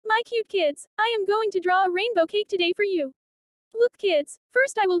Hi cute kids, I am going to draw a rainbow cake today for you. Look kids,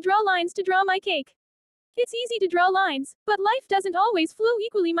 first I will draw lines to draw my cake. It's easy to draw lines, but life doesn't always flow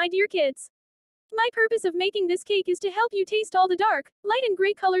equally my dear kids. My purpose of making this cake is to help you taste all the dark, light and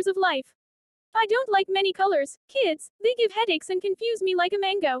gray colors of life. I don't like many colors, kids, they give headaches and confuse me like a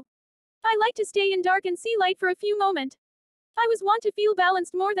mango. I like to stay in dark and see light for a few moments. I want to feel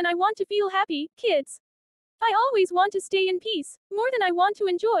balanced more than I want to feel happy, kids. I always want to stay in peace, more than I want to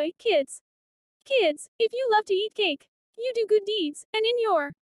enjoy, kids. Kids, if you love to eat cake, you do good deeds, and in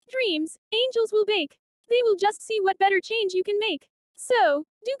your dreams, angels will bake. They will just see what better change you can make. So,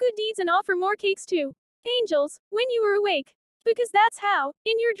 do good deeds and offer more cakes to angels, when you are awake. Because that's how,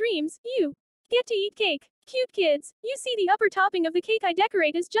 in your dreams, you get to eat cake. Cute kids, you see the upper topping of the cake I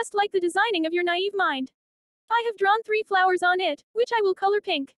decorate is just like the designing of your naive mind. I have drawn 3 flowers on it, which I will color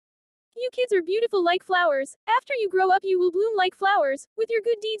pink. You kids are beautiful like flowers. After you grow up you will bloom like flowers. With your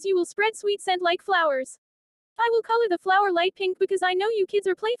good deeds you will spread sweet scent like flowers. I will color the flower light pink because I know you kids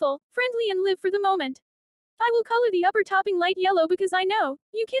are playful, friendly and live for the moment. I will color the upper topping light yellow because I know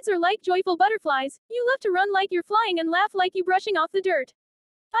you kids are like joyful butterflies. You love to run like you're flying and laugh like you brushing off the dirt.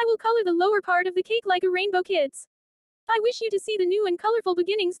 I will color the lower part of the cake like a rainbow kids. I wish you to see the new and colorful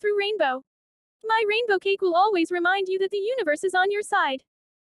beginnings through rainbow. My rainbow cake will always remind you that the universe is on your side.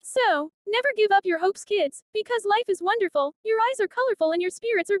 So, never give up your hopes kids, because life is wonderful, your eyes are colorful and your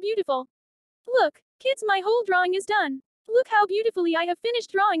spirits are beautiful. Look, kids, my whole drawing is done. Look how beautifully I have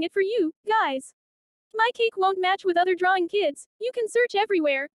finished drawing it for you, guys. My cake won't match with other drawing kids, you can search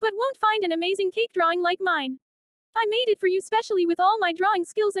everywhere, but won't find an amazing cake drawing like mine. I made it for you specially with all my drawing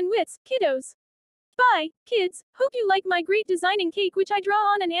skills and wits, kiddos. Bye, kids, hope you like my great designing cake which I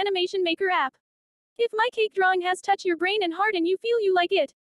draw on an animation maker app. If my cake drawing has touched your brain and heart and you feel you like it,